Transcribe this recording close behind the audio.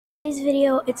Today's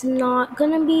video, it's not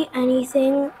gonna be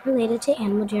anything related to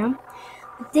Animal Jam.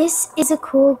 This is a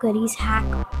cool goodies hack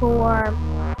for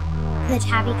the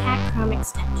Tabby Cat Chrome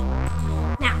extension.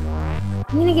 Now,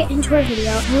 I'm gonna get into our video,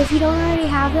 and if you don't already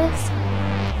have this,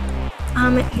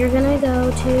 you're gonna go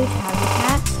to Tabby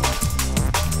Cat,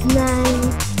 and then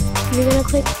you're gonna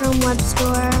click Chrome Web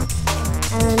Store,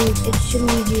 and it should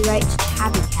lead you right to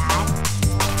Tabby Cat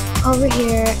over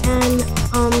here, and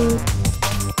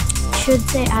should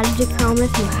say added to Chrome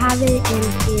if you have it, and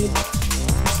it should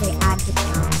say add to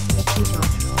Chrome if you don't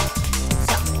have it.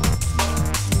 So,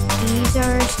 these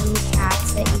are some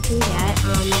cats that you can get.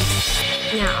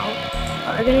 Now,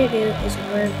 what we're going to do is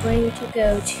we're going to go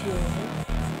to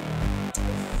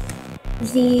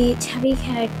the Tabby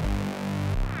Cat,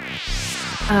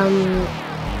 how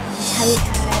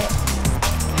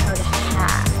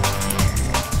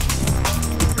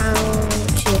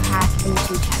to hack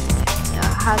into Tabby Cat.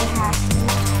 How to hack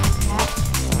that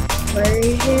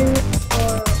version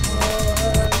for all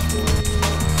of these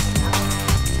stuff.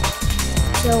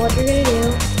 So what you're gonna do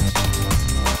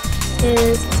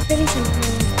is it's pretty simple.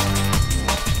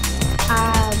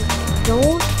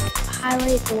 Don't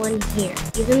highlight the one here,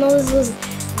 even though this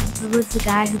was the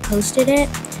guy who posted it.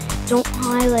 Don't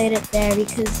highlight it there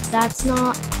because that's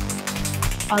not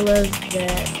all of the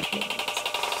things.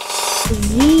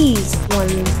 These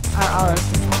ones are all of the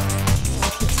things.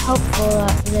 It's helpful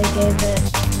that they gave it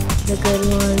the good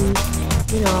one.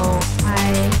 You know,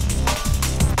 I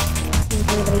think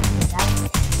everybody can do that.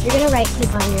 You're gonna right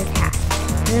click on your cat.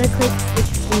 You're gonna click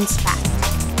inspect.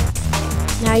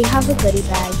 Now you have a goodie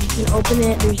bag. You can open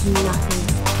it. There's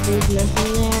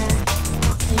nothing there.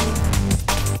 Nothing.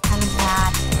 Kind of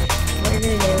bad. What you're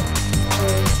gonna do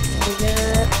is you're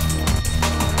gonna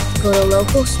go to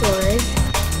local storage.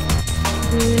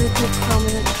 And you're gonna click Chrome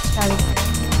and start it.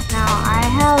 Now, I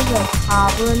have a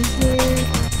problem here.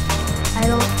 I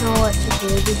don't know what to do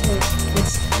because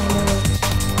this kind of,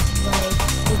 like,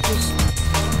 I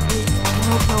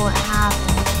don't know what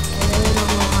happened. I really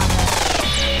don't know how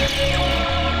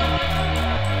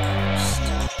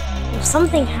to, if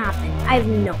something happened, I have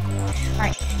no clue.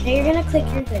 Alright, now you're going to click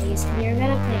your goodies and you're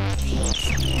going to click paste.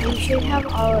 You should have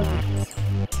all of these.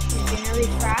 You're going to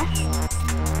refresh.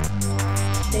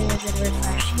 Then you're going to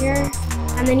refresh here.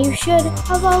 And then you should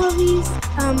have all of these,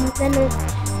 then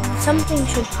something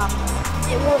should pop up.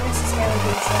 It won't necessarily be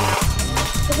the same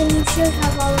outfit, but then you should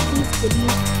have all of these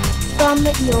goodies from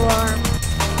your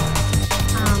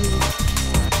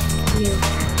new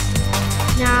hat.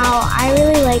 Now, I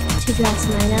really like to dress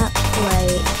mine up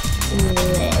like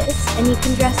this, and you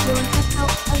can dress yours up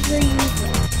however you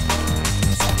like.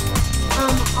 So,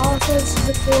 also this is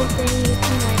a cool thing, you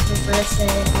can like reverse it,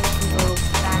 and you can go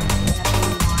back to whatever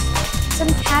you want. Some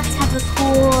cats have a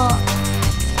cool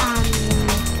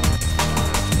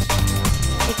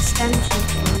extension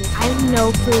thing. I have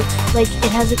no clue. Like,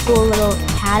 it has a cool little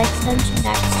cat extension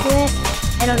next to it.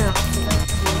 I don't know. It's like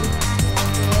a baby cat.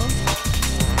 Cool.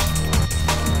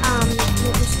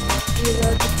 You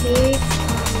reload the page.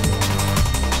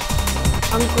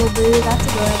 Uncle Boo, that's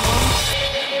adorable.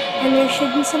 And there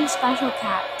should be some special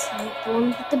cats, like the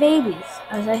ones with the babies,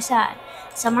 as I said.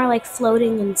 Some are like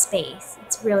floating in space.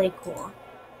 It's really cool.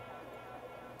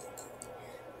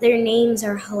 Their names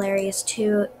are hilarious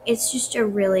too. It's just a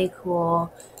really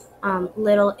cool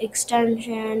little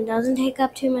extension. Doesn't take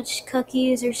up too much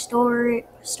cookies or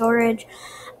storage.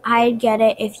 I'd get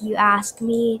it if you asked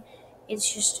me.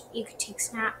 It's just, you could take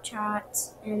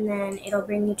snapshots and then it'll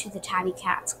bring you to the Tabby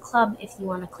Cats Club if you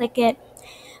want to click it.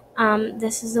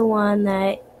 This is the one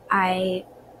that I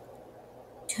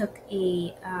took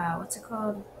a, what's it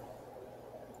called?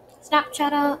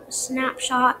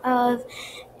 Snapshot of,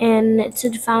 and it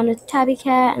said found a Tabby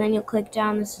Cat, and then you'll click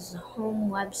down. This is a home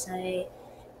website.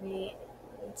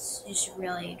 It's just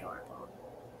really adorable.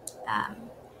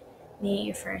 Meet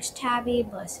your first Tabby,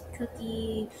 blessed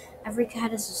cookie. Every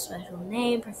cat has a special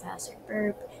name, Professor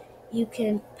Burp. You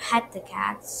can pet the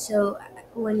cats, so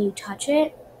when you touch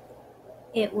it,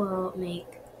 it will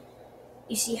make,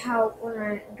 you see how when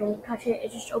I don't touch it,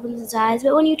 it just opens its eyes,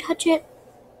 but when you touch it,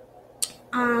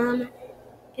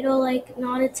 it'll like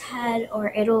nod its head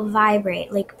or it'll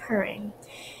vibrate like purring.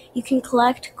 You can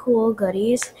collect cool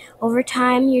goodies. Over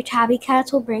time, your Tabby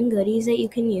Cats will bring goodies that you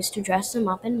can use to dress them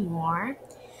up and more.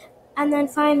 And then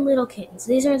find little kittens.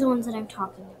 These are the ones that I'm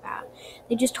talking about.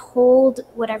 They just hold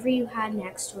whatever you had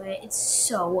next to it. It's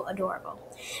so adorable.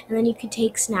 And then you can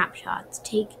take snapshots.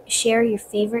 Share your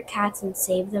favorite cats and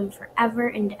save them forever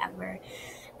and ever.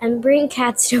 And bring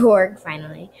cats to work,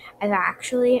 finally. I've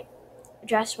actually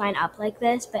dress mine up like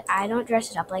this, but I don't dress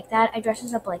it up like that. I dress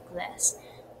it up like this.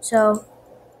 So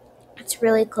It's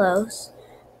really close.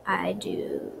 I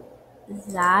do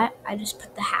that. I just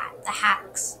put the hat. The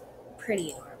hat's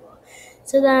pretty adorable.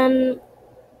 So then,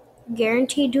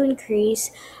 guaranteed to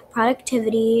increase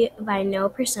productivity by no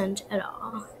percent at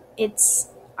all.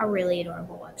 It's a really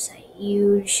adorable website.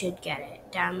 You should get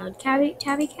it. Download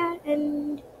Tabby Cat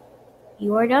and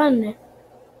you are done.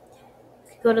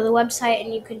 Go to the website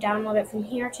and you can download it from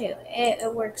here too.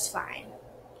 It works fine.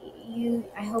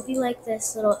 I hope you like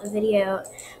this little video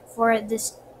for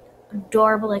this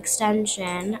adorable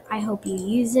extension. I hope you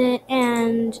use it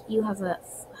and you have a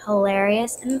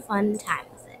hilarious and fun time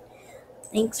with it.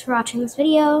 Thanks for watching this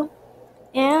video,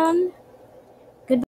 and